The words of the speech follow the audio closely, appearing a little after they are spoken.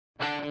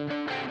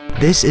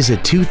This is a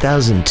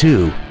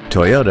 2002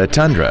 Toyota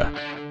Tundra.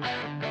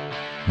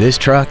 This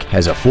truck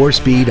has a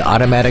 4-speed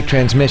automatic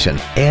transmission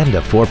and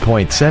a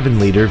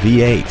 4.7-liter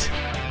V8.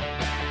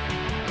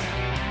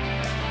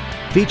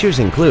 Features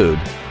include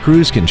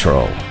cruise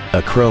control,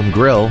 a chrome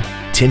grille,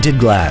 tinted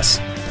glass,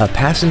 a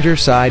passenger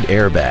side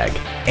airbag,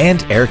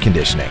 and air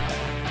conditioning.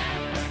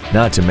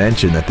 Not to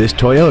mention that this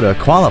Toyota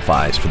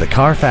qualifies for the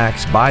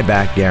Carfax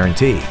buyback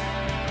guarantee.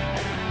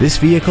 This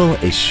vehicle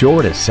is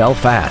sure to sell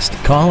fast.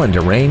 Call and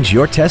arrange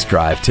your test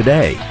drive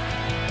today.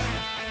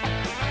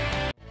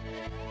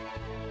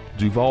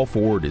 Duval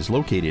Ford is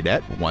located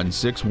at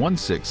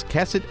 1616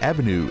 Cassat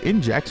Avenue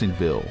in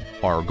Jacksonville.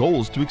 Our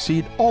goal is to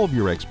exceed all of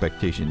your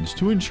expectations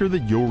to ensure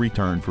that you'll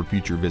return for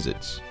future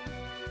visits.